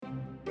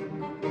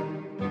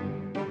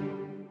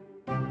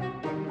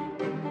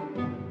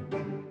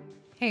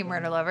Hey,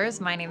 murder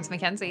lovers. My name's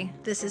Mackenzie,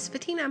 This is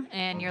Fatina.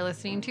 and you're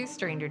listening to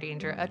Stranger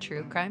Danger, a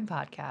true crime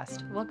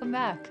podcast. Welcome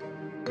back.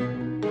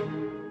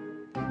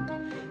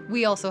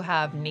 We also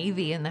have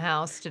Navy in the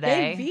house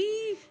today.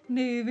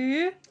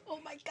 Navy. Oh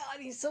my god,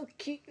 he's so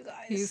cute, you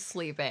guys. He's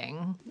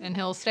sleeping, and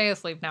he'll stay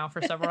asleep now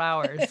for several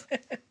hours.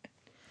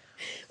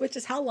 Which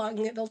is how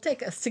long it'll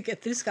take us to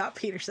get through Scott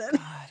Peterson.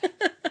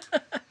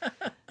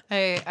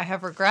 I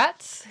have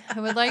regrets. I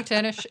would like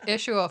to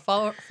issue a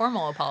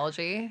formal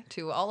apology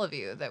to all of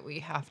you that we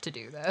have to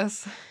do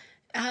this.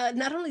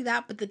 Not only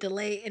that, but the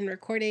delay in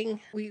recording.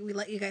 We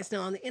let you guys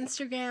know on the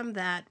Instagram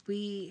that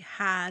we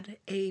had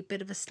a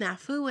bit of a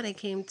snafu when it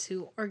came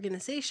to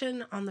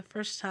organization on the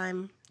first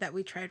time that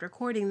we tried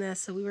recording this.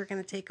 So we were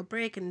going to take a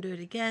break and do it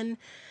again.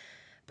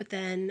 But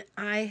then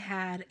I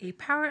had a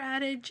power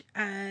outage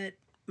at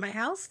my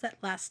house that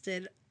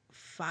lasted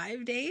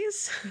 5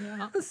 days.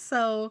 Yeah.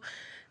 So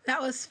that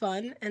was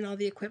fun, and all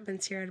the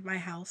equipment's here at my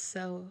house,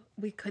 so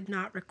we could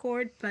not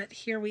record, but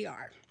here we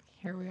are.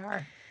 Here we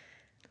are.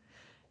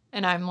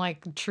 And I'm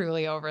like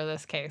truly over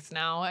this case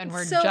now, and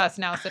we're So, just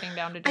now sitting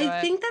down to do it. I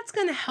think that's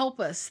going to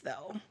help us,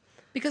 though,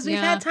 because we've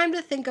had time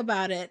to think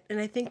about it, and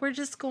I think we're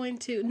just going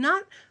to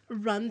not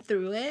run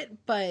through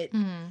it, but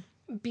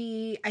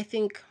be, I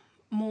think,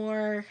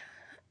 more,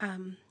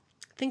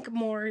 think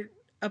more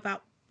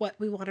about what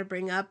we want to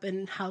bring up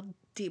and how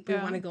deep we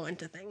want to go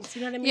into things.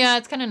 You know what I mean? Yeah,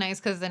 it's kind of nice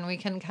because then we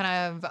can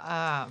kind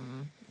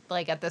of,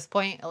 like at this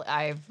point,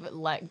 I've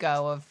let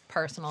go of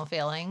personal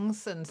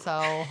feelings. And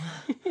so,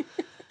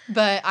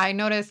 but I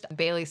noticed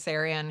Bailey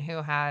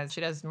Sarian, she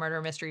does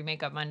Murder Mystery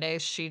Makeup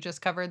Mondays. She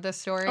just covered this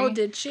story. Oh,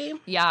 did she?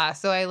 Yeah.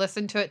 So I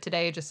listened to it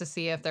today just to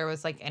see if there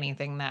was like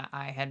anything that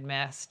I had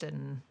missed.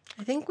 And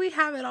I think we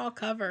have it all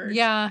covered.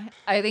 yeah,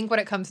 I think what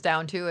it comes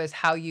down to is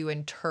how you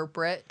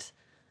interpret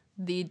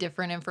the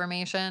different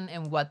information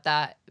and what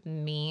that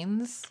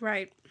means.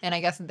 Right. And I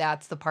guess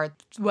that's the part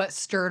what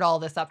stirred all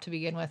this up to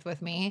begin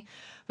with me.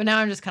 But now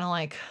I'm just kind of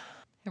like,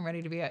 I'm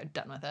ready to be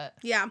done with it.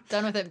 Yeah.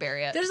 Done with it,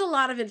 bury it. There's a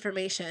lot of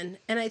information.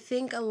 And I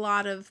think a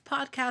lot of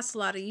podcasts, a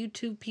lot of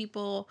YouTube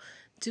people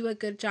do a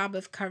good job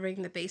of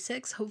covering the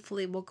basics.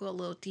 Hopefully we'll go a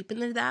little deep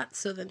into that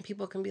so then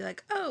people can be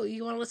like, oh,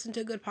 you want to listen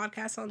to a good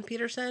podcast on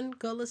Peterson?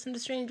 Go listen to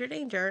Stranger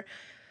Danger.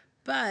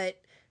 But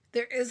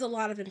there is a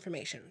lot of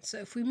information. So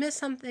if we miss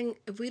something,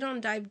 if we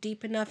don't dive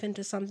deep enough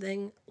into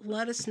something,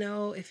 let us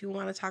know if you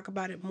want to talk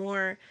about it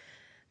more.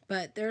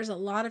 But there's a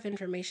lot of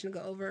information to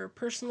go over.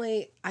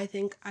 Personally, I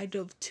think I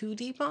dove too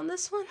deep on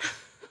this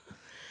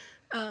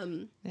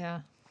one.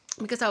 Yeah.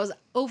 Because I was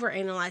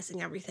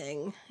overanalyzing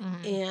everything.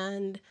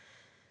 And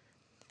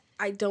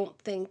I don't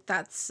think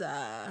that's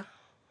fair.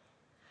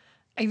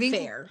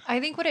 I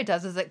think what it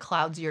does is it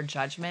clouds your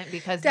judgment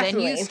because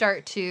Definitely. then you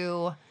start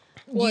to...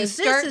 Well, you if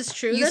start, this is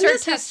true, you then start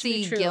this to has to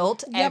be see true.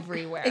 guilt Yep,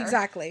 everywhere.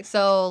 exactly.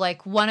 So,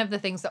 like, one of the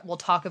things that we'll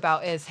talk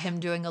about is him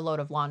doing a load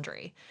of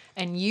laundry.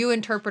 And you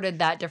interpreted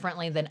that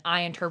differently than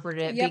I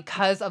interpreted it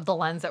because of the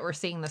lens that we're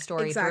seeing the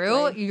story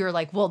through. You're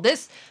like, well,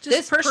 this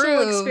personal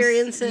proves,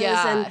 experiences.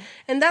 Yeah.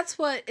 And that's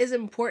what is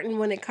important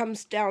when it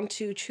comes down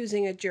to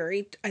choosing a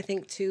jury. I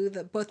think, too,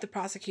 that both the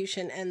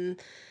prosecution and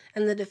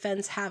the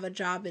defense have a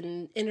job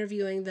in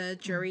interviewing the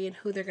jury and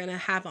who they're going to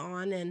have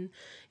on. And,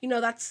 you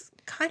know, that's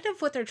kind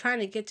of what they're trying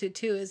to get to,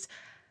 too, is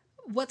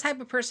what type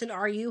of person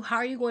are you? How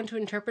are you going to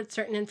interpret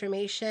certain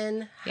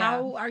information?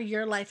 How are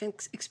your life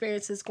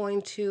experiences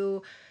going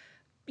to,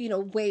 you know,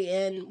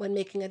 weigh in when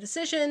making a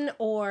decision?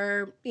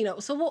 Or, you know,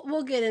 so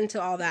we'll get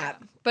into all that.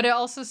 Yeah. But it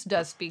also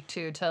does speak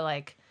to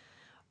like,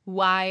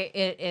 why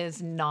it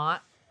is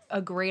not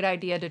a great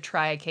idea to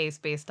try a case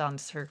based on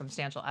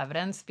circumstantial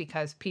evidence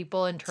because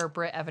people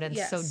interpret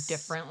evidence so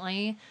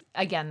differently.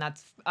 Again,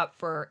 that's up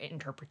for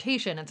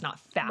interpretation. It's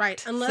not fact.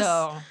 Right.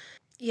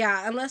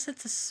 Unless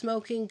it's a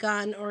smoking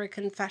gun or a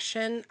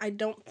confession, I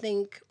don't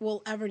think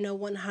we'll ever know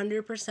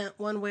 100%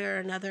 one way or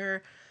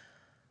another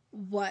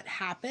what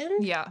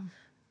happened. Yeah.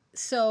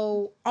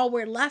 So all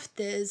we're left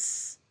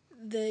is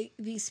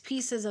these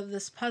pieces of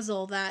this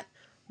puzzle that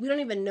we don't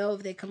even know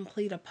if they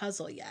complete a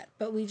puzzle yet,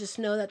 but we just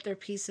know that they're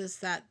pieces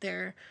that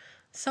they're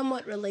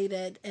somewhat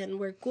related, and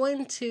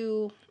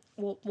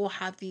we'll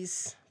have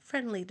these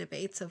friendly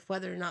debates of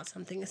whether or not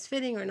something is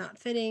fitting or not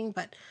fitting,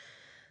 but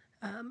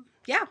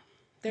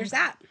there's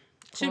that. Cool.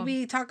 Should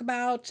we talk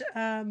about,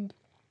 I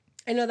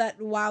know that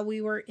while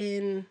we were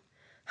in,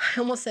 I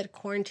almost said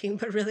quarantine,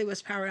 but really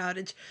was power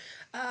outage.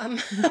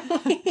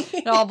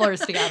 It all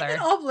blurs together. It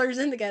all blurs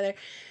in together.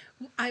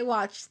 I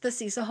watched the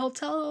Cecil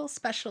Hotel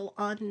special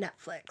on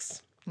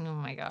Netflix. Oh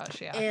my gosh,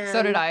 yeah. And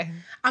so did I.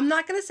 I'm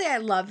not going to say I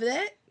loved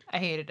it. I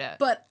hated it.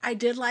 But I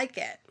did like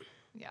it.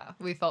 Yeah,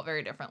 we felt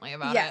very differently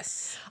about it.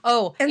 Yes.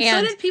 Oh, and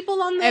so did people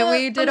on the... And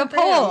we did a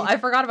poll. Band. I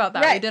forgot about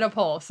that. Right. We did a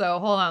poll. So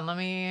hold on, let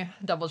me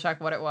double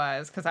check what it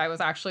was because I was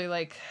actually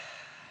like,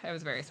 I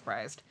was very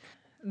surprised.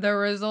 The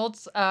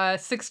results,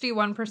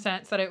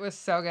 61% said it was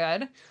so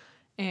good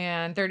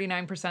and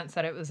 39%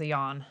 said it was a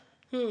yawn.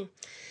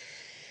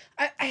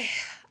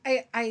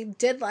 I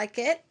did like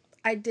it.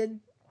 I did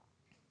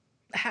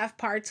have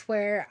parts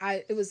where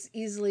it was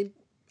easily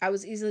I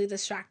was easily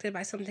distracted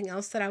by something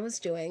else that I was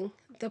doing.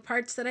 The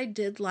parts that I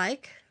did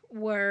like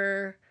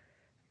were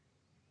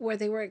where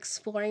they were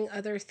exploring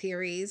other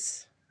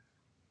theories,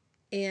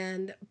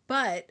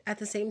 but at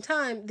the same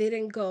time, they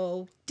didn't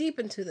go deep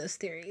into those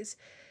theories.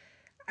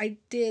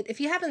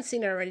 If you haven't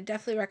seen it already,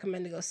 definitely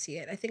recommend to go see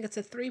it. I think it's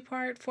a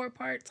 3-part,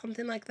 4-part,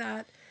 something like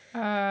that.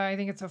 I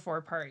think it's a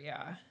 4-part,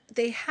 yeah.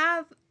 They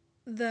have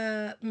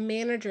the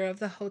manager of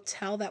the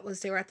hotel that was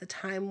there at the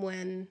time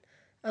when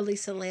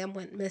Elisa Lam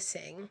went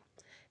missing.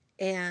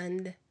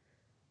 And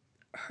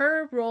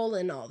her role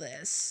in all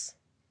this,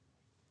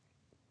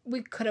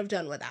 we could have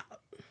done without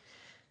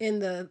in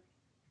the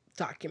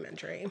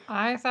documentary.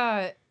 I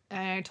thought,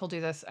 and I told you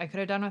this, I could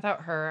have done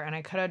without her, and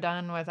I could have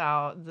done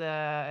without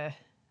the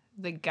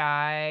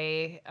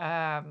guy,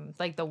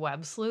 like the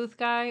web sleuth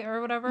guy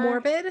or whatever.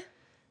 Morbid?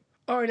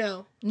 Or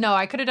no? No,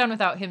 I could have done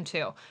without him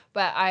too.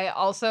 But I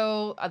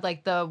also,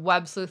 like the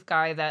web sleuth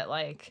guy that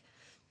like,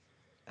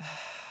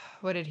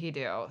 what did he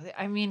do?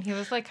 I mean, he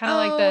was like kind of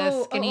like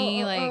the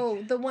skinny,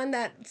 the one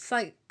that's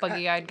like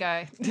buggy-eyed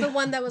guy. The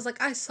one that was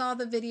like, I saw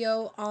the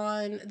video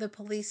on the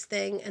police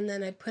thing, and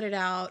then I put it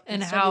out,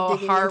 and how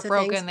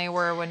heartbroken they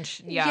were when,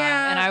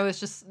 And I was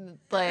just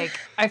like,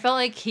 I felt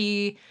like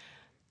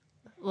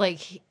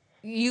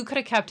you could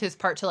have kept his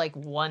part to like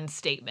one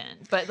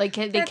statement, but like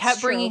they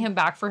kept bringing him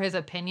back for his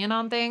opinion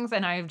on things,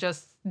 and I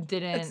just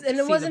didn't. And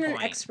it wasn't an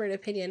expert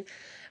opinion.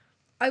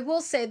 I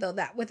will say though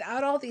that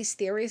without all these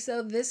theories,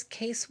 though, this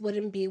case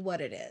wouldn't be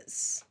what it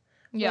is.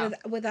 Yeah.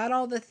 Without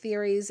all the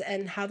theories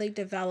and how they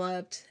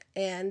developed,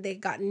 and they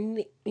got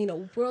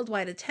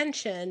worldwide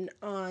attention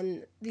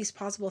on these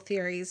possible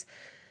theories,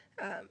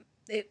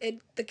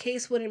 the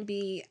case wouldn't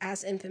be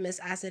as infamous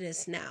as it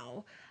is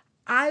now.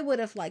 I would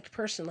have liked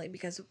personally,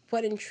 because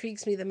what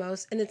intrigues me the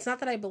most, and it's not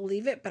that I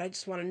believe it, but I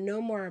just want to know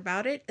more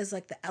about it, is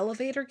like the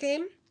elevator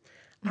game.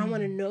 I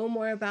want to know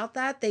more about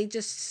that. They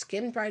just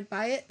skimmed right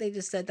by it. They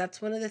just said,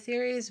 that's one of the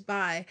theories.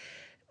 Bye.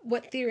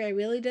 What theory I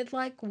really did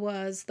like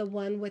was the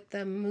one with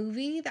the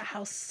movie,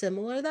 how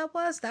similar that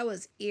was. That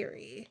was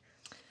eerie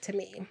to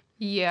me.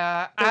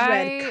 Yeah. The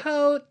red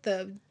coat,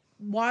 the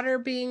water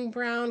being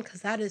brown,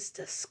 because that is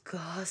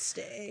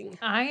disgusting.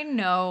 I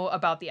know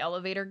about the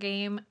elevator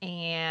game,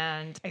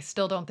 and I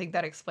still don't think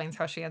that explains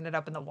how she ended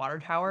up in the water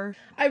tower.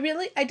 I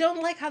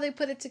don't like how they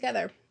put it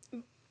together,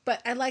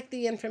 but I like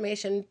the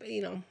information,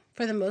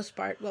 for the most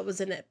part, what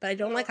was in it, but I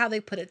don't like how they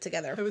put it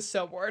together. I was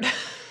so bored.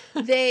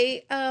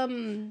 They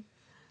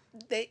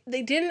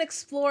didn't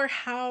explore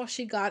how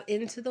she got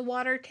into the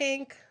water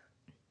tank.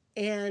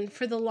 And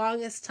for the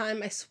longest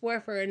time, I swear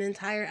for an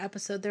entire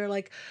episode, they're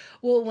like,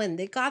 well, when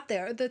they got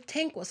there, the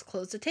tank was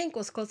closed.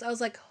 I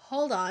was like,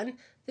 hold on.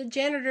 The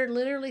janitor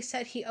literally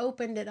said he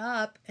opened it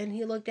up and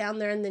he looked down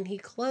there and then he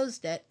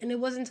closed it. And it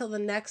wasn't until the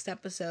next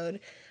episode,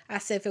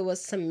 as if it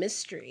was some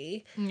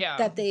mystery,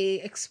 that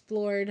they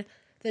explored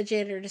the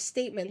janitor's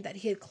statement that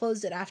he had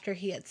closed it after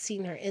he had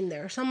seen her in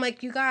there. So I'm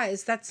like, you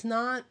guys, we're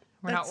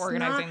not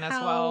organizing this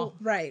well.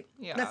 Right.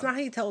 Yeah. That's not how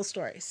you tell a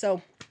story.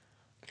 So,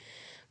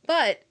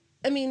 but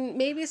I mean,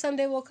 maybe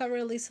someday we'll cover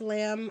Elisa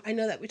Lam. I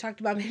know that we talked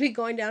about maybe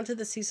going down to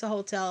the Cecil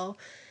Hotel.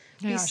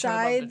 Yeah,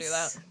 I would love to do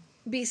that.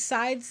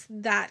 Besides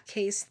that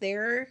case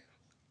there,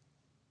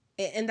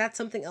 and that's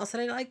something else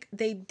that I like,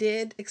 they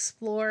did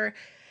explore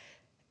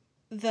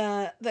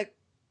the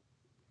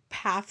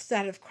paths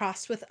that have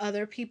crossed with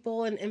other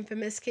people in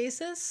infamous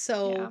cases.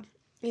 So,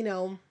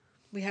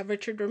 we have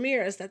Richard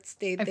Ramirez that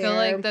stayed there. I feel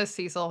like the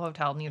Cecil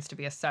Hotel needs to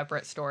be a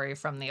separate story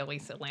from the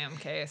Elisa Lam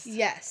case.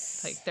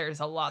 Yes. Like, there's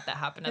a lot that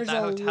happened at that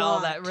hotel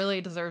that really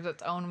deserves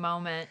its own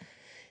moment.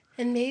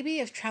 And maybe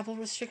if travel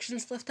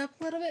restrictions lift up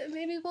a little bit,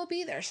 maybe we'll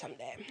be there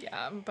someday.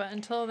 Yeah, but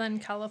until then,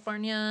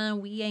 California,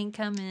 we ain't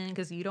coming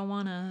because you don't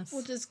want us.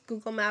 We'll just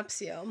Google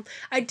Maps you.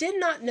 I did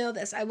not know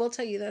this. I will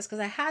tell you this because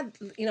I had,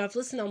 I've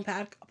listened on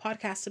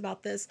podcasts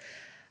about this.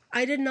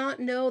 I did not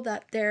know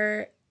that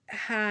they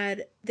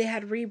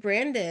had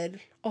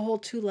rebranded a whole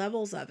 2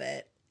 levels of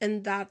it.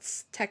 And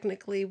that's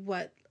technically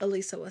what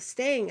Elisa was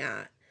staying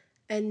at,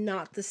 and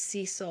not the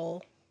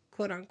Cecil,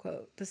 quote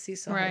unquote, the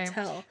Cecil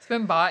Hotel. It's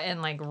been bought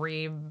and like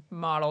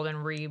remodeled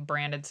and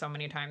rebranded so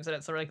many times that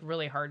it's like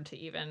really hard to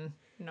even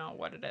know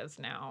what it is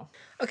now.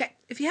 Okay,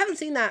 if you haven't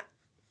seen that,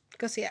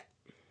 go see it.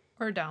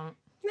 Or don't.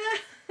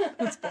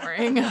 It's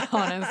boring,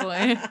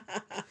 honestly.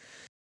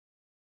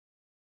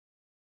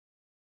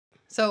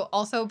 So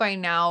also by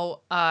now,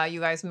 you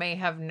guys may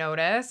have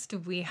noticed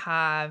we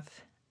have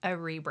a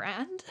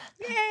rebrand.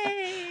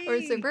 Yay!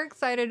 We're super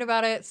excited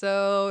about it.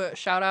 So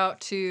shout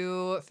out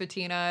to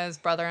Fatina's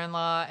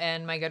brother-in-law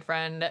and my good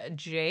friend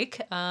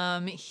Jake.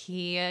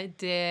 He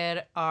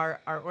did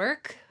our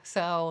artwork.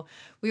 So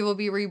we will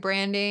be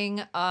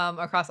rebranding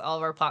across all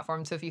of our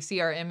platforms. So if you see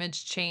our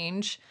image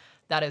change,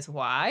 that is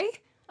why.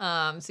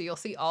 So you'll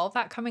see all of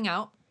that coming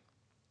out.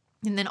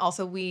 And then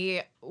also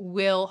we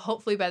will,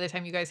 hopefully by the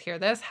time you guys hear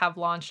this, have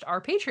launched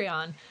our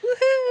Patreon.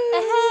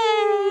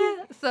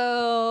 Woohoo!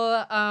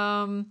 So,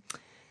 I'm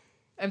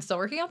still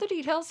working out the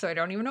details, so I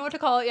don't even know what to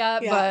call it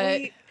yet,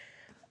 but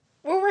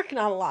we're working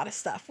on a lot of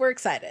stuff. We're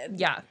excited.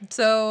 Yeah.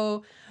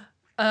 So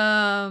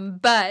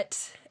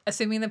But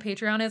assuming the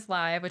Patreon is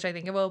live, which I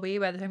think it will be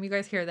by the time you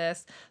guys hear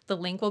this, the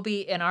link will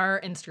be in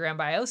our Instagram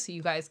bio, so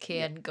you guys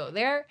can go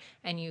there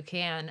and you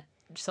can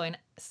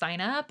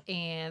sign up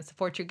and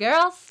support your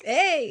girls.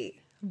 Hey!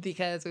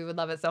 Because we would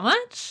love it so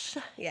much.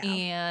 Yeah.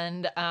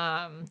 And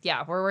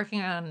yeah, we're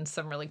working on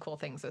some really cool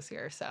things this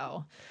year.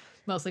 So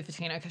mostly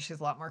Fatina because she's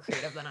a lot more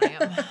creative than I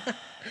am.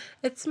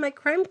 It's my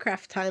crime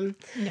craft time.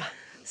 Yeah.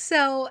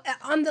 So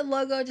on the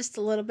logo, just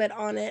a little bit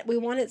on it, we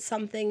wanted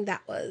something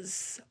that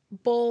was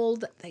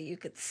bold, that you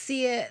could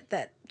see it,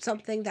 that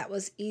something that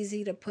was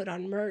easy to put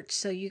on merch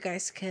so you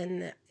guys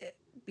can,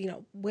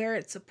 wear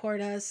it,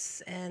 support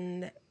us.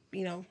 And,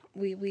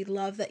 we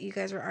love that you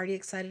guys are already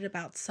excited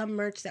about some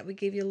merch that we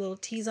gave you a little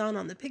tease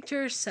on the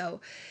pictures.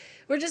 So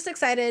we're just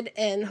excited,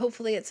 and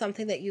hopefully it's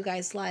something that you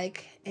guys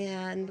like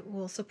and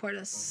will support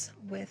us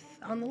with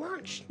on the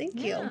launch. Thank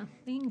you.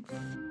 Thanks.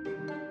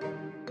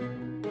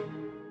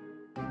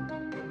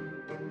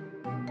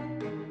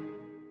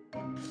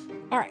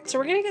 All right, so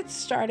we're going to get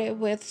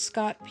started with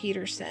Scott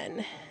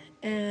Peterson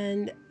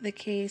and the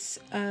case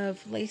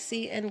of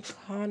Laci and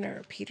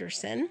Conner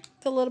Peterson.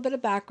 A little bit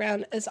of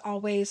background, as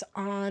always,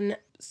 on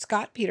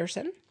Scott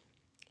Peterson.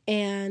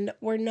 And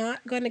we're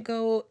not going to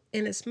go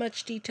in as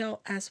much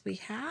detail as we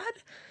had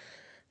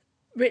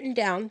written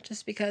down,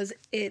 just because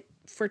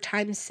for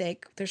time's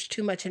sake, there's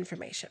too much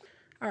information.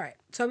 All right,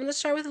 so I'm going to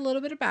start with a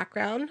little bit of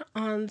background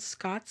on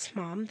Scott's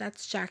mom.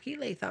 That's Jackie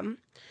Latham.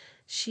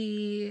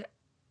 She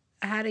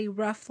had a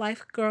rough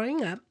life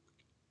growing up.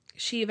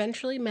 She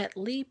eventually met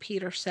Lee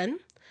Peterson.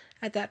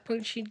 At that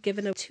point, she'd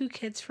given him 2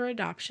 kids for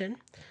adoption.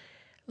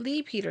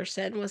 Lee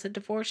Peterson was a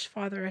divorced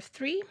father of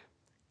 3,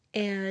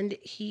 and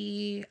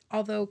he,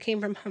 although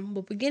came from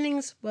humble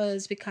beginnings,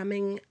 was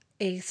becoming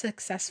a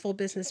successful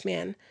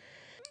businessman.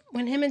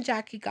 When him and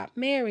Jackie got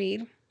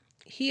married,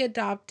 he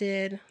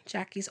adopted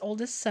Jackie's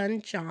oldest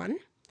son, John,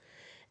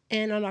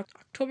 and on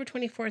October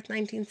 24th,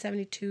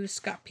 1972,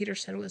 Scott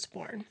Peterson was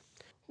born.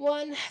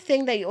 One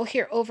thing that you'll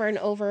hear over and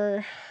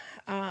over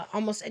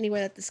almost anywhere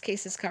that this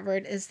case is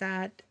covered is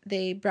that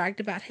they bragged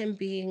about him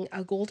being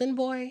a golden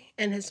boy,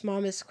 and his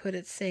mom is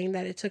quoted saying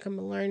that it took him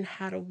to learn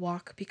how to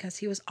walk because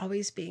he was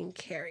always being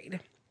carried.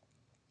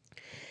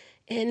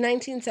 In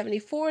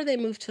 1974, they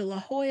moved to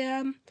La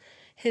Jolla.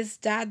 His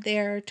dad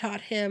there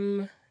taught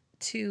him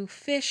to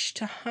fish,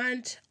 to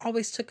hunt,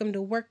 always took him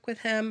to work with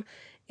him,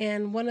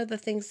 and one of the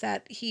things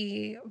that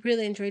he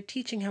really enjoyed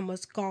teaching him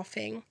was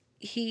golfing.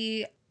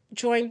 He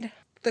joined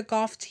the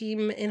golf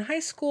team in high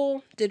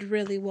school, did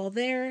really well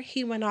there.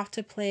 He went off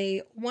to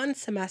play 1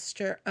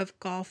 semester of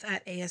golf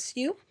at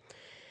ASU.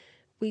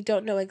 We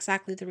don't know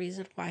exactly the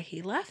reason why he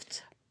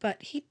left,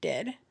 but he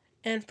did.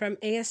 And from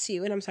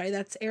ASU, and I'm sorry,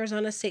 that's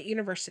Arizona State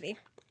University.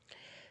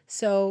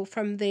 So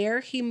from there,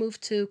 he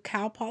moved to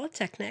Cal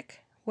Polytechnic,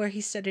 where he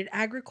studied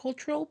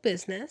agricultural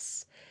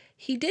business.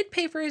 He did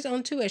pay for his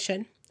own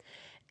tuition,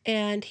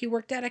 and he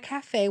worked at a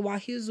cafe while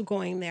he was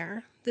going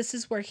there. This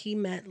is where he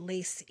met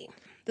Laci.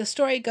 The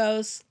story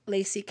goes,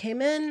 Laci came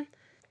in.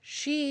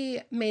 She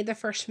made the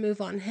first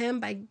move on him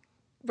by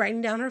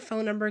writing down her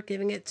phone number,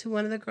 giving it to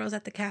one of the girls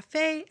at the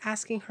cafe,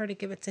 asking her to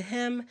give it to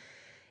him.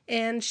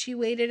 And she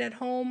waited at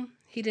home.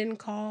 He didn't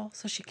call.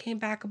 So she came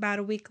back about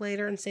a week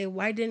later and said,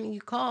 "Why didn't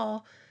you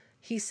call?"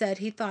 He said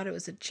he thought it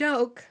was a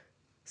joke.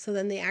 So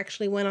then they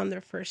actually went on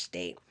their first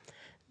date.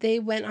 They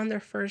went on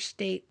their first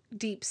date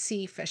deep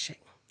sea fishing.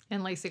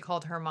 And Laci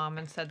called her mom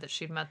and said that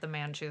she'd met the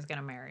man she was going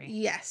to marry.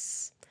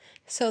 Yes.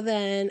 So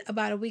then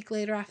about a week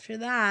later after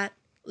that,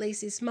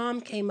 Laci's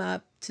mom came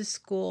up to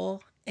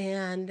school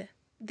and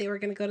they were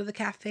going to go to the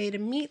cafe to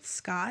meet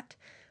Scott,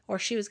 or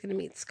she was going to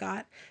meet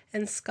Scott,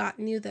 and Scott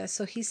knew this.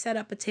 So he set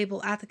up a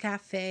table at the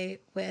cafe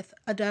with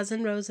a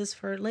dozen roses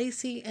for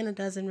Laci and a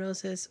dozen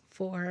roses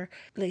for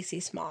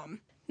Laci's mom.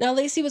 Now,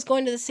 Laci was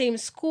going to the same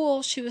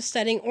school. She was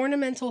studying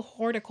ornamental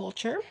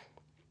horticulture,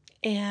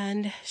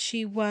 and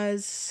she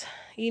was,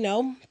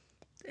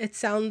 it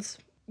sounds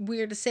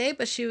weird to say,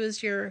 but she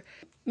was your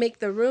make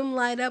the room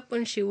light up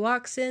when she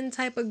walks in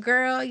type of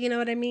girl, you know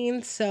what I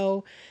mean?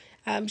 So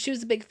she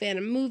was a big fan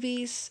of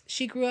movies.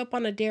 She grew up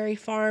on a dairy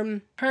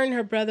farm. Her and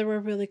her brother were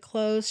really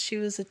close. She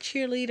was a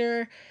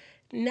cheerleader,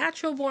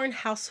 natural-born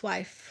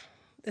housewife.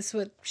 That's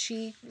what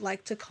she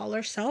liked to call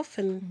herself,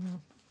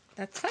 and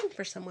that's fine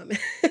for some women.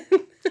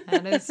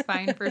 That is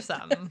fine for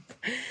some.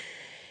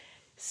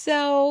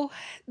 So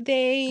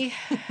they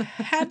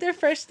had their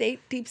first date,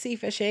 deep sea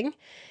fishing.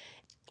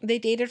 They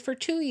dated for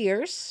 2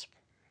 years.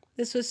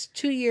 This was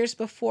 2 years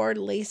before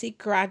Laci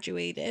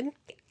graduated.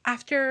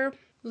 After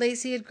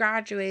Laci had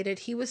graduated,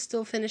 he was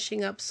still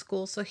finishing up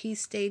school, so he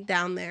stayed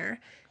down there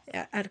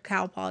at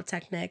Cal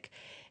Polytechnic.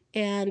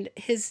 And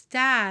his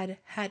dad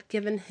had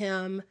given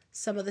him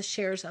some of the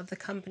shares of the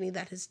company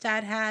that his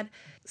dad had.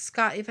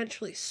 Scott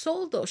eventually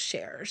sold those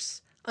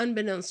shares,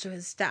 unbeknownst to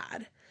his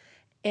dad.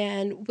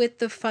 And with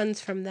the funds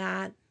from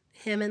that,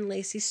 him and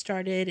Laci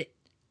started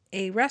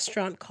a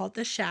restaurant called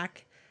The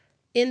Shack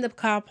in the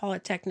Cal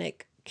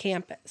Polytechnic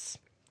campus.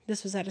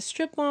 This was at a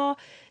strip mall.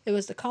 It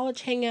was the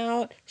college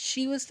hangout.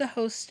 She was the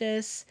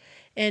hostess,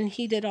 and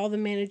he did all the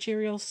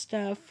managerial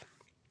stuff.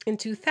 In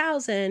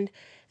 2000,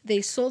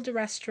 they sold the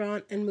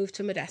restaurant and moved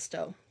to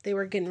Modesto. They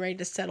were getting ready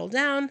to settle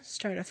down,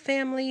 start a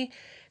family.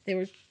 They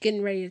were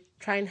getting ready to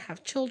try and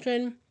have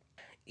children.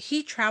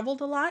 He traveled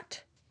a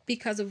lot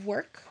because of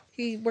work.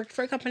 He worked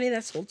for a company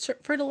that sold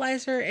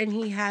fertilizer, and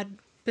he had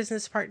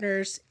business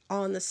partners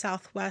all in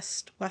the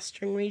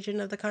western region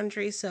of the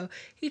country. So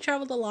he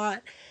traveled a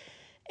lot,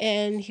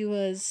 and he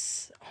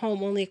was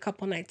home only a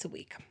couple nights a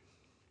week.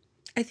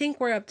 I think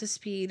we're up to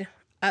speed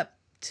up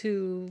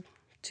to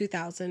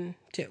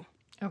 2002.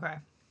 Okay.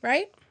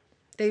 Right?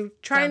 They were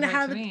trying Sounds to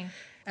right have to me.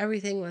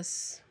 everything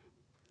was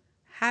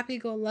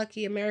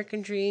happy-go-lucky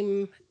American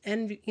dream,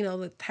 and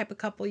the type of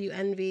couple you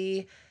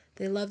envy.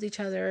 They loved each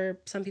other.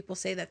 Some people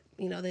say that,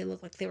 they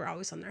look like they were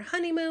always on their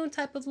honeymoon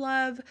type of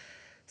love.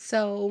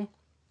 So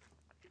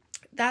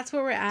that's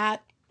where we're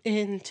at.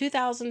 In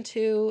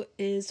 2002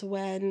 is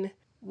when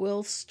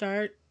we'll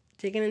start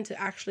digging into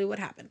actually what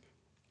happened.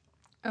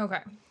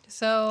 Okay.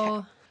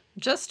 So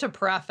just to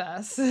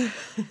preface,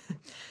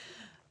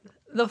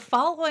 the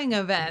following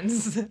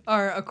events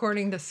are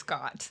according to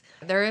Scott.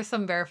 There is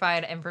some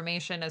verified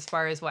information as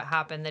far as what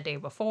happened the day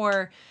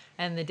before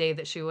and the day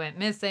that she went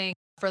missing.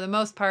 For the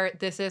most part,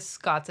 this is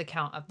Scott's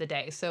account of the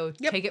day. So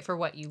take it for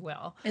what you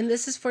will. And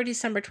this is for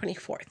December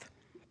 24th.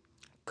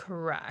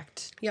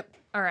 Correct. Yep.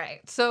 All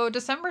right. So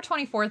December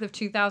 24th of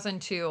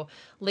 2002,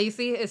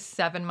 Lacey is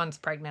 7 months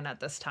pregnant at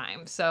this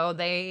time. So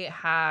they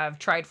have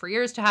tried for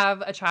years to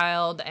have a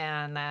child,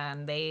 and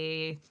then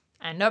they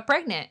end up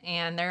pregnant,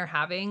 and they're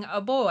having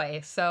a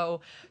boy.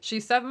 So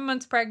she's 7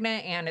 months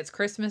pregnant, and it's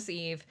Christmas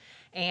Eve.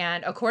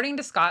 And according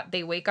to Scott,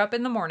 they wake up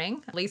in the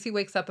morning. Lacey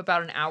wakes up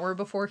about an hour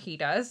before he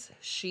does.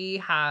 She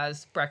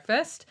has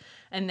breakfast,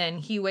 and then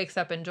he wakes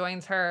up and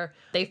joins her.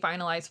 They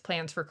finalize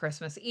plans for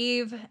Christmas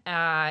Eve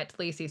at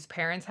Lacey's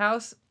parents'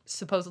 house,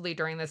 supposedly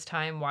during this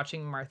time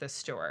watching Martha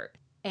Stewart.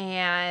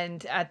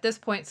 And at this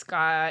point,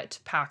 Scott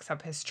packs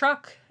up his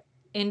truck,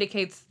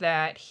 indicates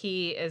that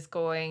he is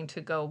going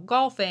to go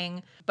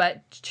golfing,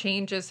 but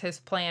changes his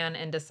plan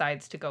and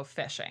decides to go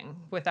fishing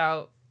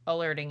without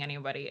alerting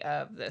anybody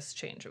of this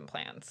change in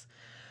plans.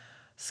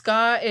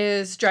 Scott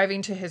is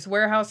driving to his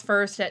warehouse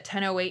first. At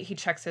 10:08, he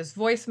checks his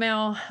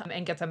voicemail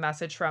and gets a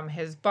message from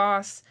his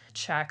boss,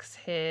 checks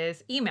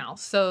his email.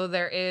 So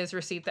there is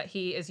receipt that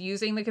he is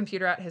using the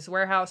computer at his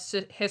warehouse.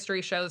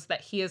 History shows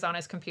that he is on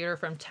his computer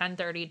from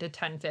 10:30 to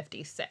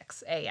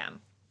 10:56 a.m.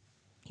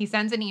 He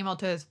sends an email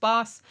to his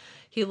boss.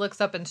 He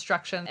looks up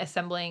instructions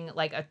assembling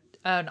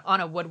on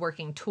a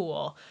woodworking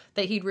tool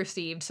that he'd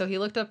received. So he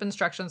looked up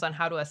instructions on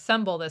how to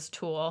assemble this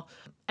tool.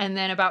 And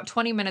then about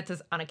 20 minutes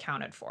is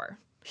unaccounted for.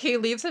 He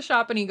leaves the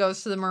shop and he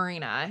goes to the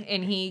marina,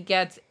 and he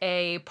gets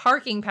a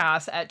parking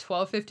pass at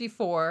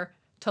 12:54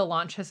 to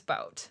launch his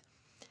boat.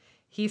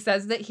 He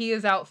says that he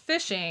is out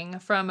fishing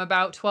from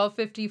about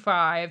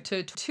 12:55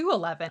 to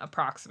 2:11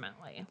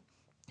 approximately.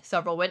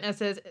 Several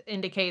witnesses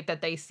indicate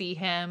that they see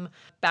him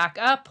back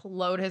up,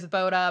 load his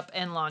boat up,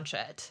 and launch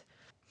it.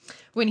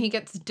 When he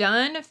gets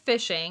done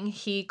fishing,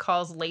 he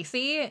calls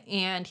Lacey,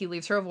 and he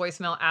leaves her a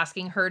voicemail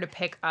asking her to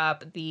pick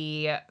up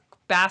the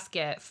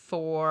basket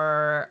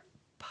for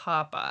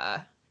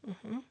Papa.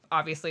 Mm-hmm.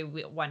 Obviously,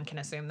 one can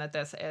assume that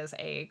this is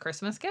a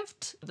Christmas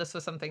gift. This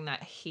was something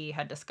that he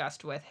had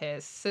discussed with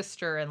his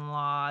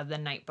sister-in-law the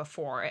night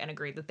before and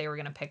agreed that they were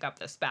going to pick up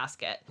this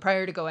basket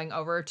prior to going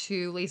over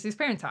to Lacey's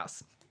parents'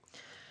 house.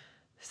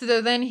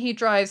 So then he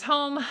drives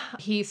home.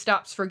 He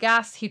stops for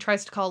gas. He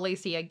tries to call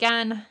Lacey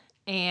again,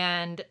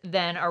 and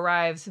then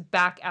arrives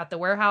back at the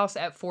warehouse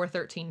at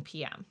 4:13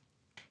 p.m.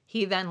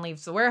 He then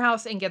leaves the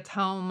warehouse and gets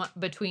home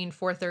between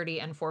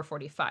 4:30 and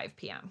 4:45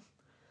 p.m.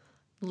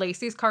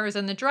 Lacey's car is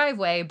in the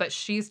driveway, but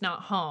she's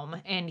not home,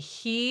 and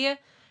he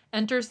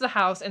enters the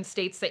house and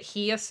states that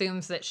he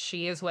assumes that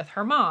she is with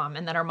her mom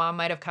and that her mom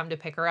might have come to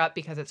pick her up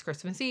because it's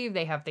Christmas Eve,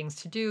 they have things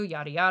to do,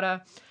 yada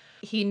yada.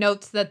 He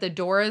notes that the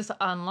door is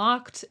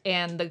unlocked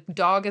and the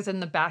dog is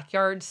in the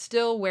backyard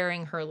still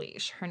wearing her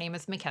leash. Her name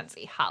is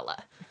Mackenzie.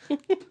 Holla.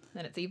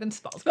 And it's even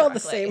spelled the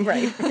same,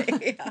 right?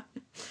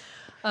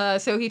 Yeah.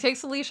 So he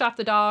takes the leash off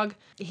the dog.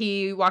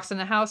 He walks in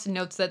the house and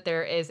notes that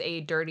there is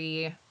a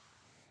dirty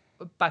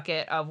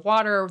bucket of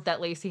water that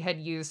Lacey had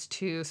used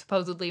to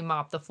supposedly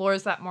mop the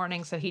floors that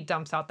morning. So he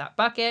dumps out that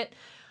bucket.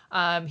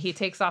 He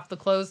takes off the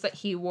clothes that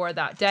he wore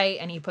that day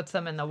and he puts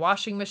them in the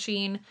washing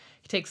machine.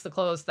 He takes the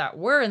clothes that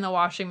were in the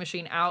washing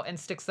machine out and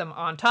sticks them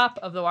on top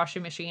of the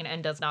washing machine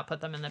and does not put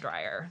them in the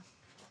dryer.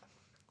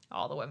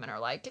 All the women are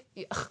like,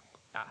 yeah,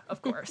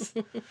 of course.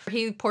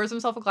 He pours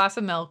himself a glass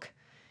of milk.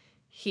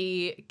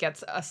 He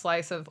gets a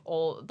slice of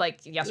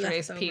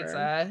yesterday's leftover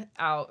pizza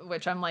out,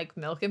 which I'm like,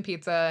 milk and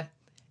pizza.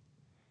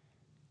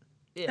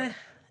 Ew.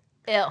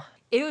 Ew.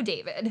 Ew,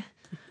 David.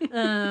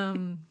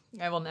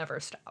 I will never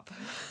stop.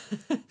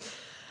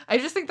 I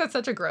just think that's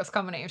such a gross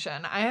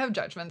combination. I have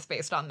judgments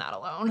based on that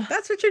alone.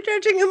 That's what you're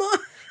judging him on?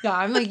 Yeah,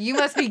 I'm like, you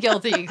must be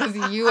guilty because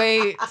you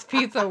ate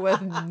pizza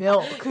with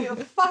milk. You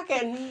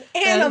fucking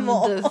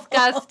animal. That's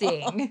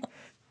disgusting.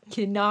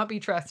 Cannot be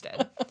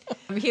trusted.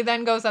 He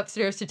then goes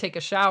upstairs to take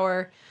a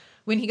shower.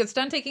 When he gets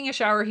done taking a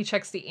shower, he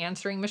checks the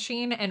answering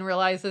machine and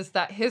realizes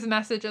that his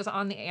message is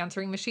on the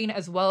answering machine,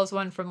 as well as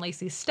one from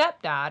Lacey's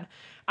stepdad,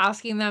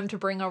 asking them to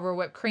bring over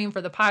whipped cream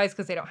for the pies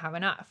because they don't have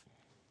enough.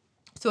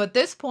 So at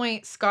this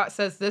point, Scott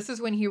says this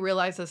is when he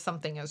realizes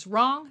something is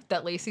wrong,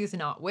 that Lacey's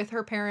not with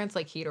her parents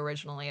like he'd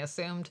originally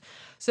assumed.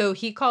 So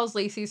he calls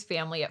Lacey's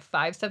family at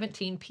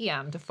 5:17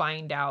 p.m. to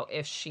find out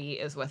if she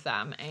is with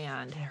them,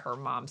 and her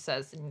mom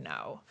says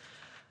no.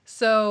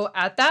 So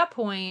at that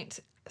point,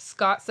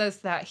 Scott says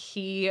that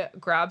he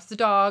grabs the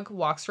dog,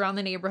 walks around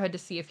the neighborhood to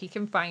see if he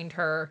can find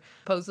her,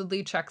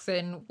 supposedly checks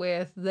in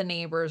with the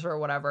neighbors or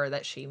whatever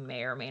that she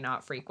may or may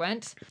not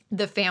frequent.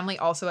 The family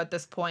also at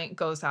this point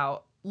goes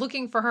out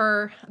looking for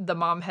her. The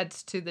mom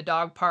heads to the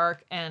dog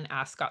park and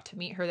asks Scott to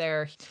meet her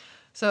there.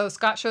 So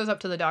Scott shows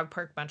up to the dog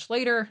park much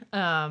later,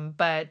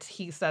 but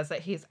he says that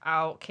he's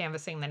out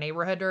canvassing the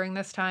neighborhood during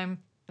this time.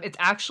 It's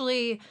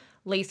actually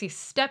Lacey's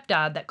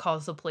stepdad that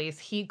calls the police.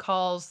 He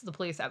calls the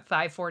police at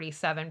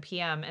 5:47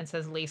 p.m. and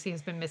says Lacey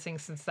has been missing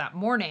since that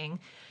morning.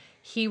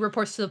 He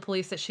reports to the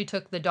police that she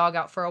took the dog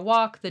out for a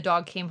walk. The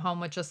dog came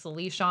home with just the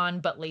leash on,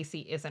 but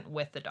Lacey isn't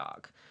with the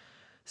dog.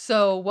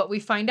 So what we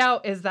find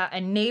out is that a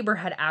neighbor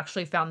had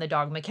actually found the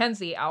dog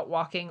Mackenzie out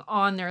walking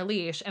on their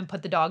leash and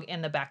put the dog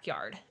in the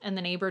backyard. And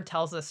the neighbor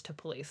tells this to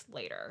police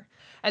later.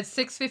 At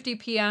 6:50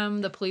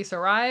 p.m., the police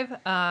arrive.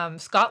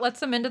 Scott lets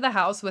them into the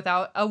house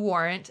without a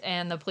warrant,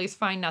 and the police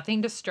find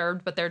nothing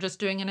disturbed, but they're just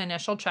doing an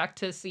initial check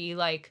to see,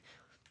 like,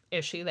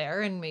 is she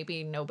there? And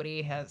maybe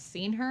nobody has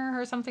seen her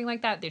or something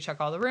like that. They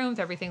check all the rooms,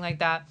 everything like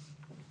that.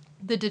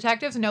 The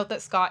detectives note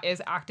that Scott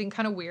is acting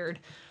kind of weird.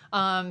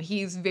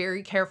 He's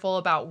very careful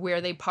about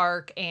where they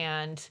park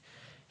and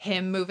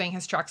him moving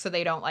his truck so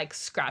they don't like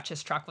scratch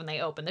his truck when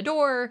they open the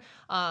door.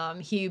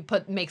 He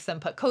makes them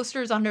put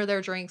coasters under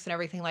their drinks and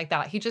everything like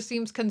that. He just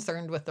seems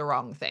concerned with the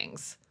wrong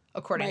things,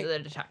 according to the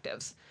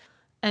detectives.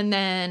 And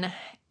then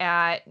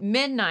at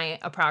midnight,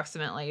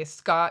 approximately,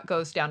 Scott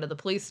goes down to the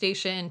police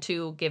station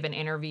to give an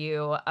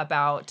interview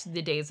about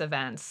the day's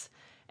events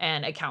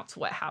and accounts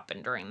what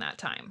happened during that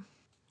time.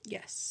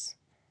 Yes.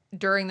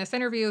 During this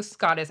interview,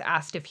 Scott is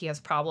asked if he has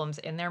problems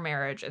in their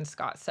marriage, and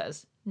Scott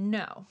says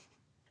no.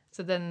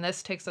 So then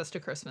this takes us to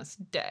Christmas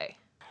Day.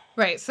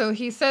 Right, so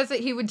he says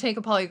that he would take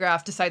a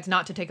polygraph, decides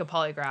not to take a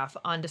polygraph.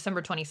 On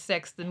December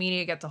 26th, the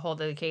media gets a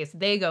hold of the case.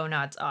 They go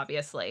nuts,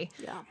 obviously.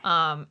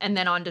 Yeah. And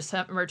then on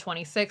December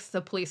 26th, the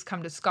police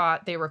come to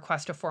Scott. They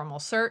request a formal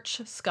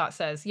search. Scott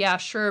says, yeah,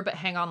 sure, but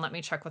hang on, let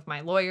me check with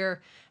my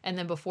lawyer. And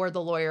then before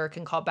the lawyer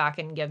can call back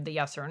and give the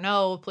yes or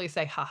no, police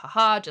say, ha, ha,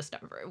 ha, just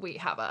we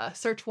have a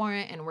search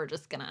warrant, and we're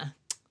just gonna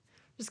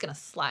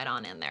slide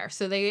on in there.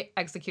 So they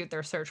execute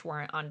their search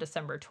warrant on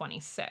December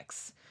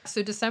 26th.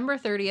 So December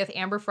 30th,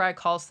 Amber Fry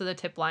calls to the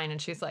tip line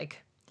and she's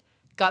like,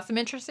 got some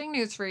interesting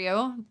news for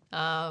you.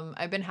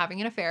 I've been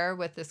having an affair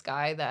with this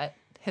guy that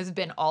has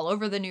been all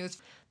over the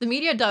news. The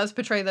media does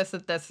portrays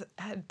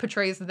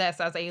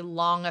this as a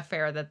long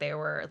affair, that they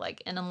were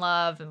like in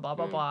love and blah,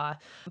 blah, blah.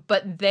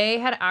 But they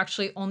had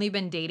actually only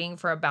been dating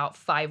for about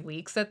 5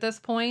 weeks at this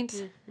point.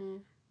 Mm-hmm.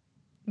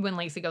 When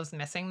Lacey goes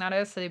missing, that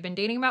is. So they've been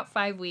dating about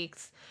 5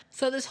 weeks.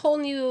 So this whole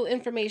new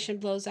information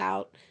blows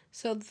out.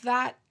 So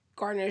that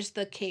garners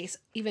the case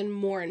even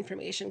more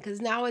information, because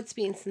now it's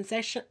being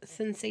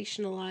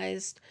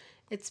sensationalized.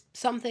 It's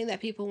something that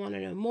people want to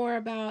know more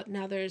about.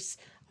 Now there's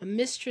a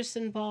mistress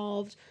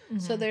involved. Mm-hmm.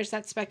 So there's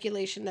that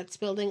speculation that's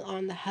building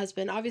on the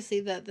husband.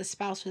 Obviously, the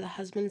spouse or the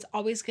husband is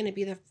always going to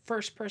be the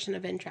first person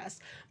of interest.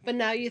 But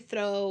now you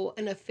throw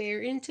an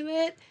affair into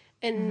it.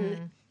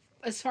 And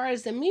as far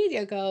as the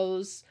media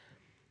goes,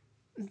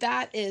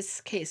 that is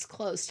case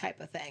closed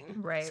type of thing.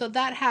 Right. So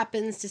that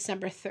happens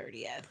December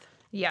 30th.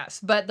 Yes,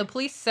 but the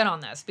police sit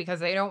on this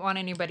because they don't want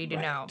anybody to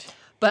know.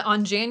 But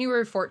on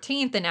January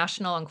 14th, the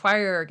National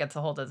Enquirer gets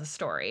a hold of the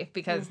story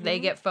because they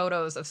get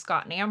photos of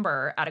Scott and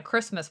Amber at a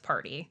Christmas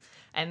party,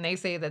 and they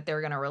say that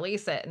they're going to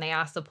release it, and they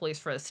ask the police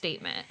for a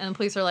statement. And the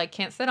police are like,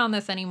 can't sit on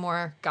this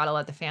anymore, gotta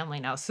let the family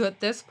know. So at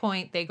this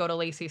point, they go to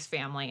Lacey's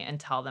family and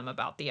tell them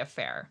about the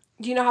affair.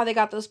 Do you know how they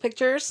got those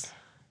pictures?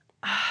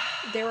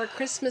 There were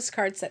Christmas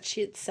cards that she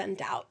had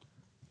sent out.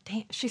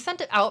 Dang, she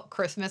sent out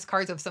Christmas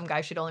cards of some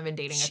guy she'd only been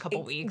dating a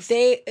couple weeks.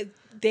 They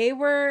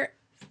were...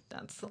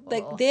 That's a little...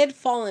 Like, they had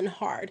fallen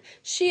hard.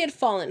 She had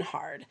fallen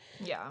hard.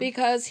 Yeah.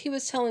 Because he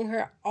was telling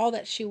her all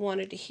that she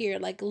wanted to hear,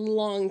 like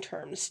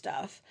long-term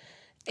stuff.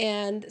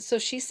 And so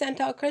she sent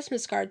out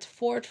Christmas cards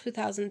for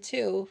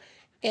 2002.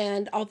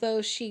 And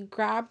although she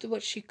grabbed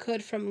what she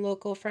could from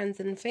local friends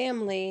and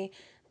family,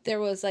 there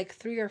was like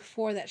 3 or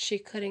 4 that she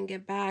couldn't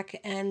get back.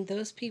 And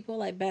those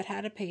people, I bet,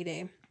 had a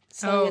payday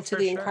selling it to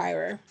the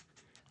Enquirer.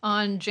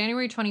 On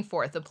January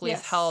 24th, the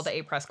police held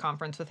a press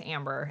conference with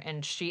Amber,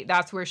 and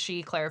that's where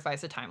she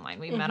clarifies the timeline.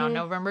 We met on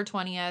November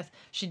 20th.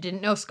 She didn't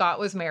know Scott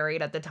was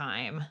married at the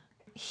time.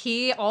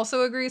 He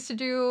also agrees to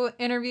do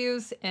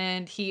interviews,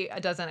 and he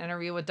does an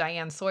interview with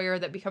Diane Sawyer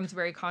that becomes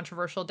very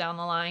controversial down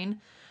the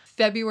line.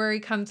 February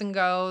comes and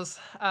goes.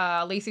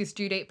 Lacey's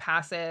due date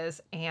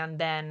passes, and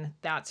then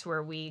that's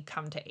where we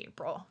come to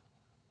April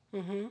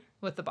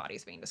with the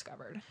bodies being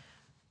discovered.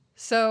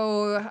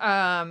 So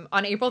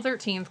on April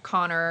 13th,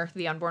 Connor,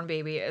 the unborn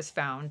baby, is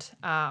found.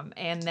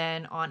 And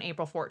then on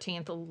April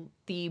 14th,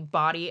 the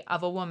body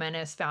of a woman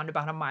is found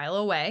about a mile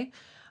away.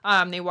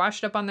 They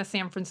washed up on the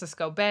San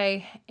Francisco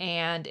Bay,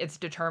 and it's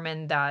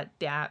determined that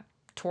that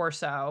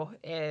torso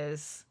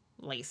is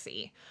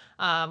Lacey.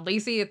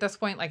 Lacey, at this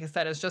point, like I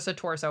said, is just a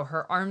torso.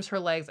 Her arms, her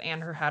legs,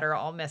 and her head are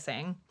all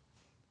missing.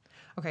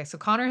 Okay, so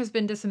Connor has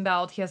been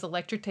disemboweled. He has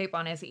electric tape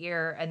on his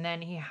ear, and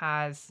then he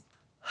has,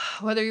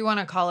 whether you want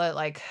to call it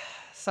like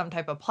some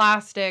type of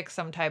plastic,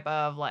 some type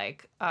of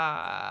like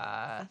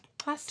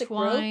plastic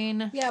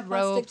twine, rope, yeah,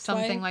 rope, plastic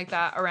something twine. like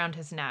that around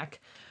his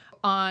neck.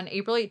 On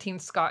April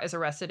 18th, Scott is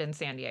arrested in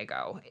San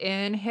Diego.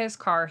 In his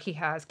car, he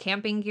has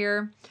camping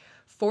gear,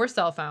 4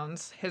 cell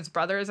phones, his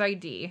brother's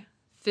ID,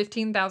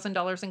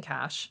 $15,000 in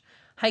cash,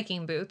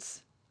 hiking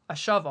boots, a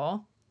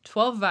shovel,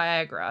 12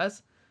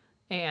 Viagras,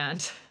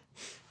 and,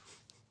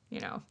 you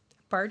know,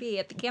 party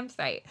at the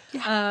campsite.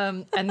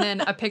 And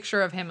then a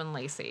picture of him and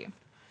Lacey.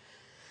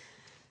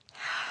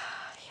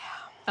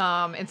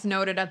 It's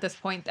noted at this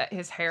point that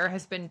his hair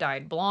has been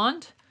dyed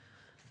blonde.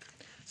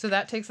 So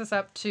that takes us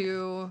up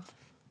to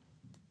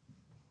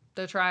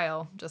the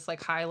trial, just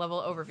like high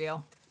level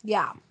overview.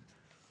 Yeah.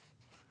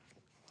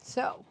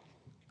 So,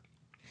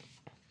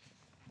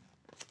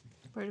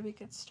 where do we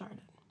get started?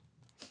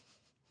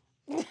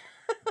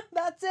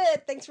 That's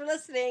it. Thanks for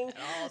listening.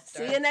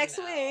 See you next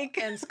week.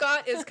 And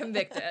Scott is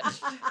convicted.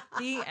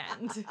 The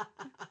end.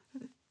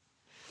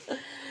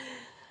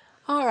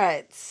 All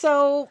right.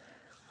 So,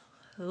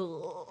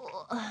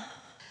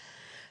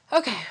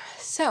 okay.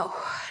 So,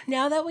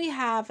 now that we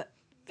have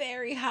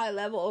very high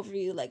level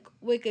overview, like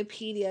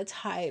Wikipedia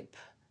type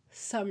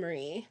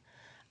summary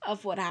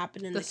of what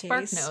happened in the case.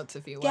 Spark notes,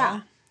 if you will.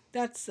 Yeah,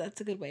 that's a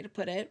good way to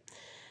put it.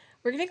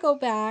 We're going to go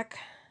back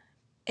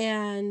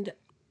and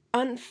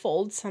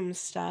unfold some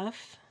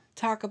stuff,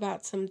 talk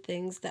about some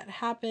things that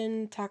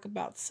happened, talk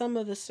about some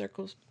of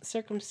the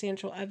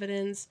circumstantial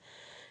evidence,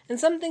 and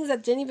some things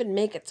that didn't even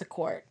make it to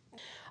court.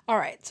 All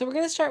right, so we're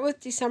going to start with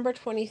December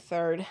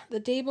 23rd, the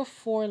day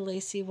before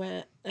Lacey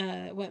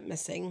went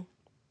missing.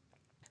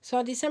 So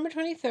on December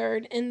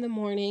 23rd in the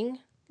morning,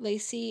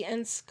 Lacey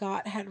and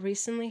Scott had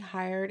recently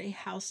hired a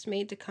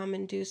housemaid to come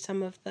and do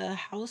some of the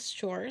house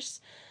chores.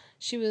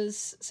 She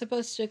was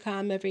supposed to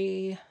come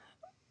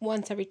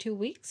once every 2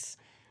 weeks.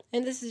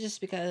 And this is just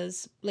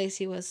because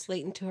Lacey was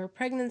late into her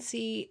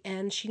pregnancy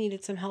and she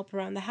needed some help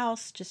around the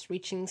house, just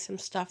reaching some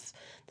stuff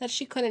that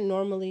she couldn't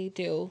normally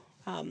do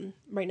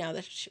right now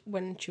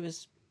when she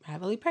was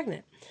heavily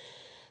pregnant.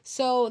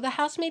 So the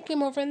housemaid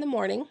came over in the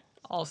morning.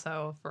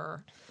 Also,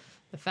 for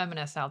the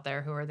feminists out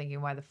there who are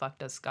thinking, why the fuck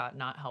does Scott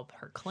not help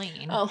her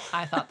clean? Oh.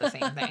 I thought the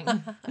same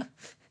thing.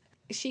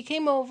 She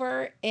came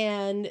over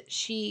and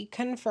she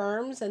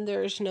confirms, and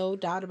there's no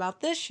doubt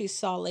about this, she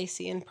saw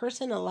Lacey in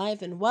person,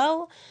 alive and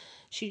well.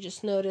 She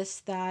just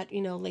noticed that,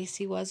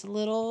 Lacey was a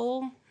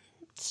little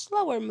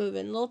slower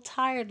moving, a little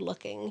tired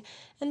looking.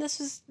 And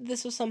this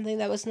was something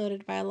that was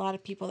noted by a lot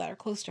of people that are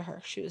close to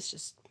her. She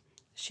was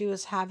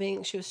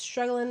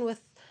struggling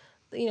with,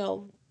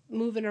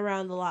 moving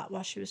around a lot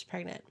while she was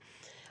pregnant.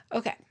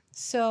 Okay,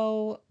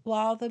 so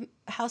while the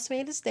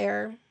housemaid is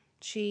there,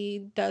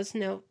 she does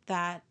note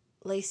that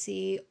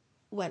Lacey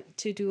went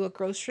to do a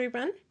grocery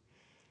run,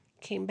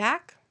 came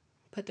back,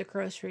 put the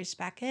groceries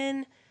back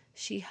in.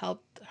 She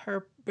helped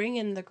her bring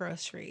in the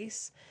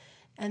groceries,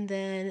 and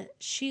then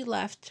she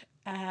left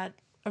at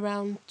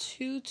around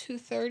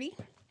 2:30.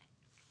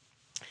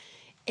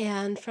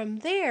 And from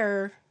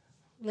there,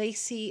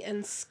 Lacey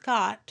and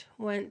Scott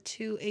went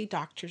to a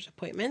doctor's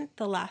appointment,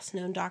 the last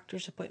known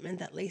doctor's appointment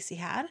that Lacey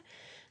had.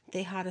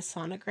 They had a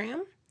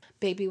sonogram.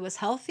 Baby was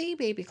healthy,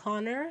 baby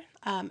Connor.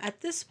 At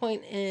this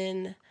point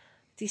in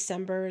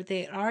December,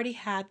 they had already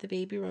had the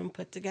baby room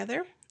put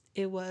together.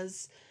 It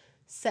was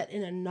set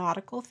in a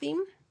nautical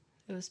theme.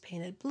 It was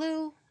painted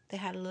blue. They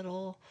had a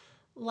little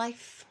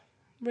life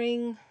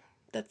ring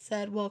that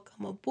said,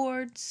 "Welcome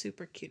aboard,"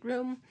 super cute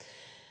room.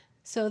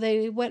 So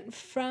they went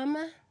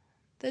from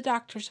the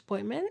doctor's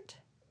appointment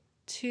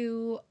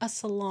to a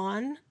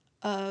salon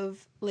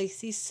of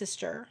Lacey's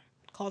sister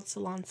called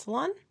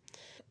Salon.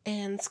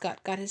 And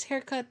Scott got his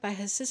hair cut by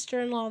his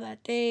sister-in-law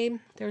that day.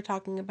 They were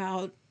talking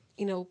about,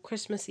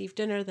 Christmas Eve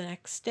dinner the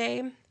next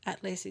day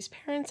at Lacey's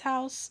parents'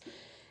 house.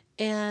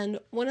 And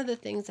one of the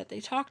things that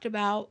they talked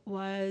about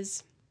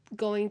was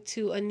going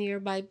to a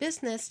nearby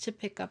business to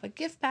pick up a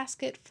gift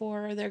basket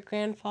for their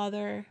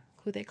grandfather,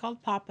 who they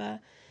called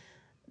Papa,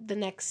 the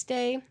next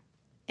day.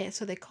 And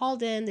so they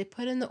called in, they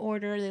put in the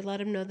order, they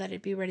let him know that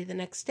it'd be ready the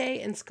next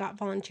day, and Scott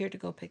volunteered to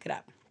go pick it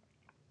up.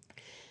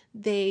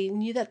 They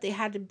knew that they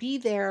had to be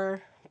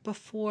there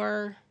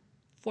before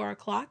 4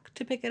 o'clock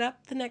to pick it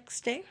up the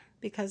next day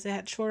because they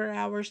had shorter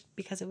hours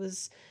because it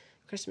was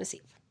Christmas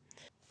Eve.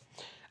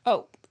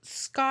 Oh,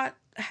 Scott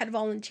had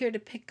volunteered to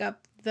pick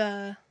up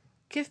the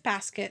gift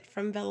basket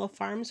from Velo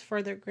Farms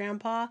for their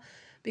grandpa,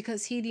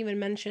 because he'd even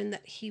mentioned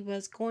that he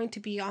was going to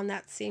be on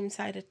that same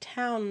side of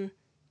town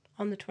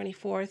on the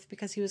 24th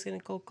because he was going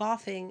to go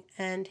golfing,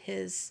 and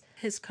his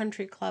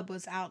country club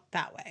was out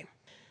that way.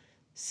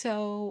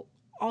 So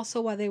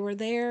also while they were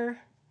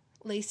there,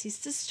 Lacey's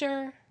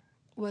sister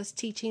was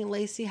teaching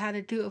Lacey how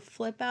to do a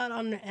flip out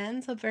on the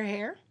ends of her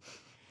hair.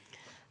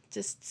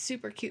 Just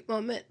super cute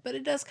moment, but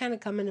it does kind of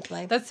come into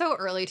play. That's so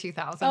early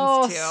 2000s too.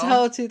 Oh,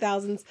 so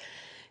 2000s.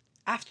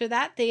 After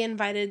that, they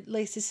invited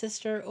Lacey's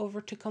sister over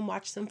to come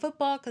watch some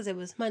football because it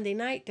was Monday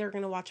night. They were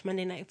going to watch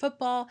Monday Night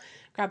Football,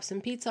 grab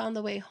some pizza on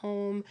the way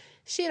home.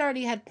 She had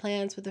already had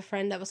plans with a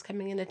friend that was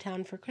coming into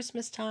town for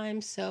Christmas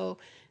time, so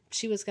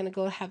she was going to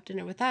go have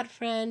dinner with that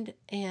friend,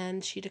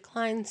 and she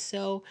declined.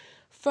 So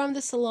from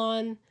the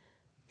salon,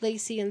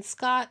 Lacey and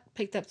Scott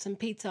picked up some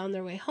pizza on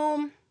their way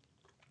home.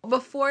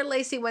 Before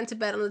Lacey went to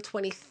bed on the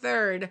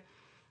 23rd,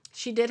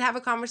 she did have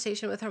a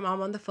conversation with her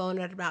mom on the phone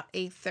at about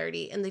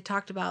 8:30, and they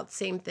talked about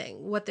same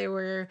thing, what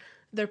their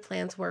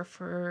plans were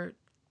for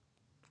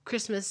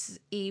Christmas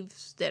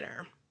Eve's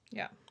dinner.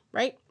 Yeah.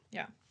 Right?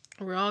 Yeah.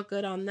 We're all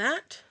good on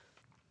that.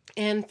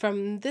 And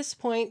from this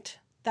point,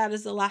 that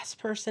is the last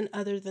person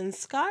other than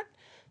Scott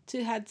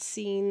to had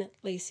seen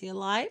Lacey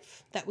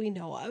alive that we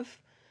know of.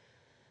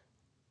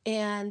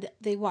 And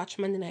they watched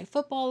Monday Night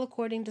Football,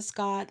 according to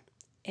Scott,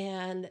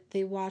 and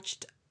they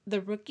watched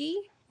The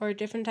Rookie, or a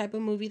different type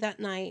of movie that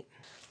night.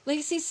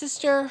 Lacey's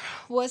sister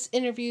was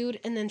interviewed,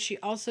 and then she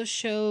also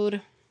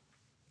showed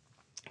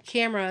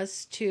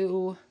cameras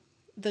to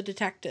the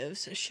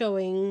detectives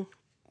showing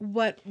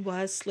what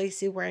was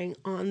Lacey wearing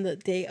on the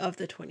day of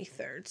the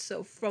 23rd.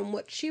 So from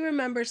what she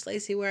remembers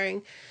Lacey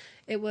wearing,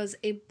 it was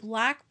a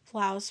black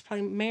blouse,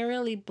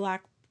 primarily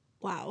black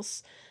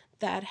blouse,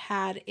 that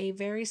had a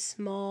very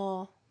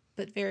small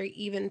but very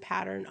even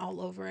pattern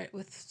all over it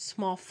with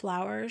small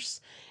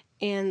flowers,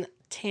 and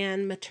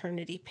tan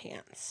maternity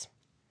pants.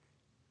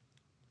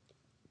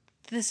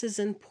 This is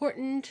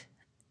important,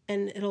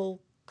 and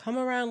it'll come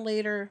around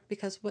later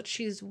because what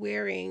she's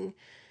wearing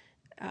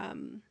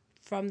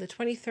from the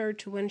 23rd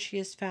to when she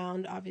is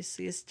found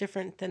obviously is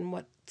different than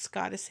what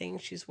Scott is saying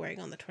she's wearing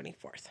on the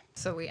 24th.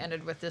 So we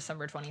ended with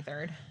December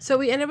 23rd.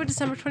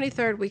 December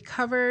 23rd. We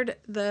covered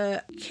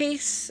the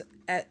case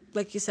at,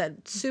 like you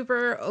said,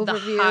 super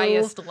overview. The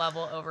highest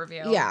level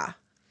overview. Yeah.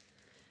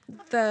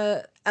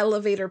 The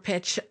elevator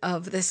pitch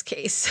of this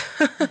case.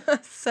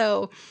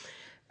 So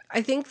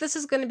I think this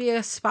is going to be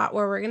a spot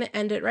where we're going to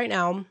end it right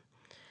now.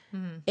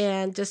 Mm-hmm.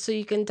 And just so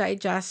you can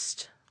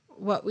digest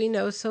what we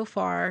know so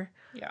far,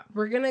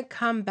 we're going to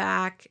come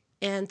back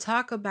and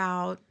talk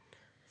about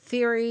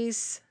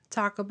theories,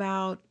 talk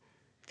about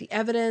the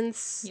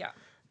evidence,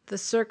 the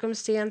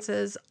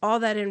circumstances, all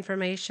that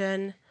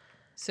information.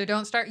 So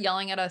don't start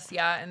yelling at us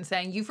yet and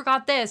saying, you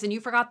forgot this and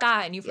you forgot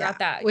that and you forgot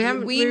that. We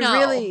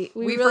really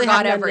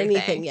forgot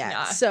everything yet.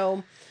 Yeah.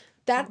 So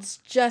that's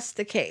just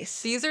the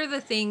case. These are the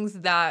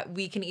things that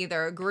we can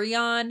either agree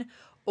on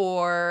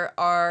or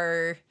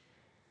are...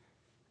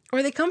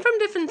 Or they come from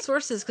different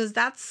sources, because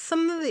that's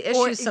some of the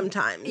issues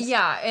sometimes.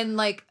 Yeah, and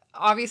like,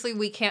 obviously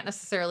we can't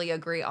necessarily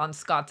agree on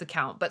Scott's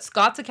account, but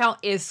Scott's account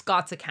is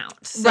Scott's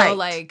account. So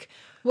like...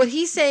 What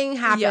he's saying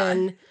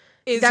happened...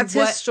 That's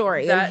his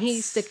story, and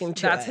he's sticking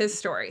to it. That's his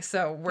story.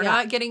 So we're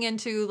not getting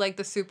into like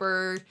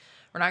we're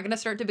not going to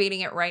start debating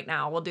it right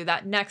now. We'll do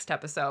that next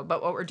episode.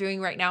 But what we're doing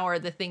right now are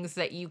the things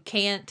that you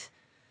can't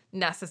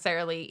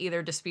necessarily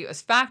either dispute as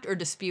fact or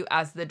dispute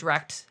as the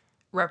direct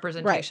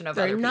representation of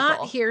other people. They're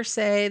not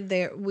hearsay.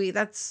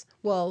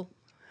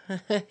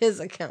 His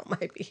account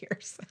might be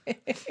hearsay.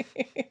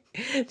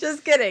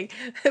 Just kidding.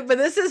 But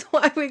this is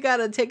why we got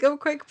to take a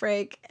quick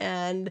break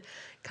and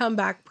come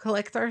back,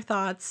 collect our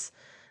thoughts.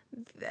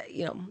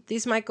 You know,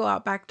 these might go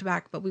out back to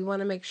back, but we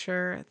want to make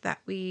sure that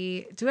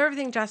we do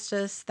everything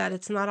justice, that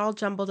it's not all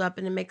jumbled up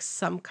and it makes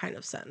some kind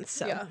of sense.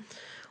 So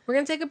we're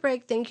going to take a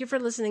break. Thank you for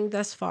listening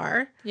thus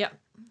far. Yeah.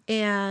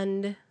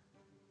 And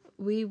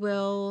we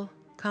will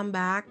come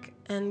back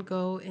and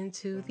go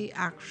into the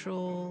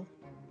actual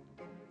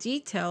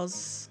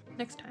details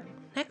next time.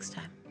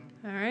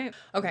 All right.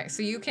 Okay,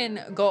 so you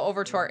can go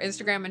over to our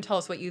Instagram and tell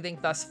us what you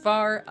think thus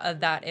far.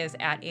 That is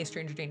at A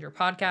Stranger Danger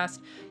Podcast.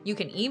 You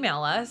can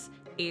email us,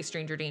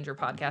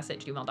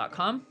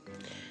 astrangerdangerpodcast@gmail.com.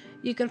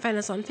 You can find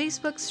us on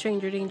Facebook,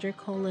 Stranger Danger,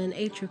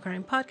 A True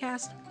Crime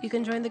Podcast. You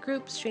can join the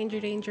group, Stranger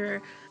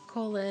Danger,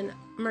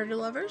 Murder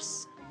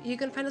Lovers. You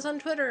can find us on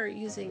Twitter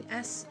using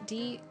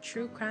SD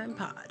True Crime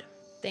Pod.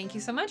 Thank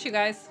you so much, you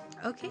guys.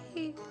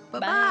 Okay. Bye-bye.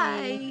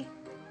 Bye.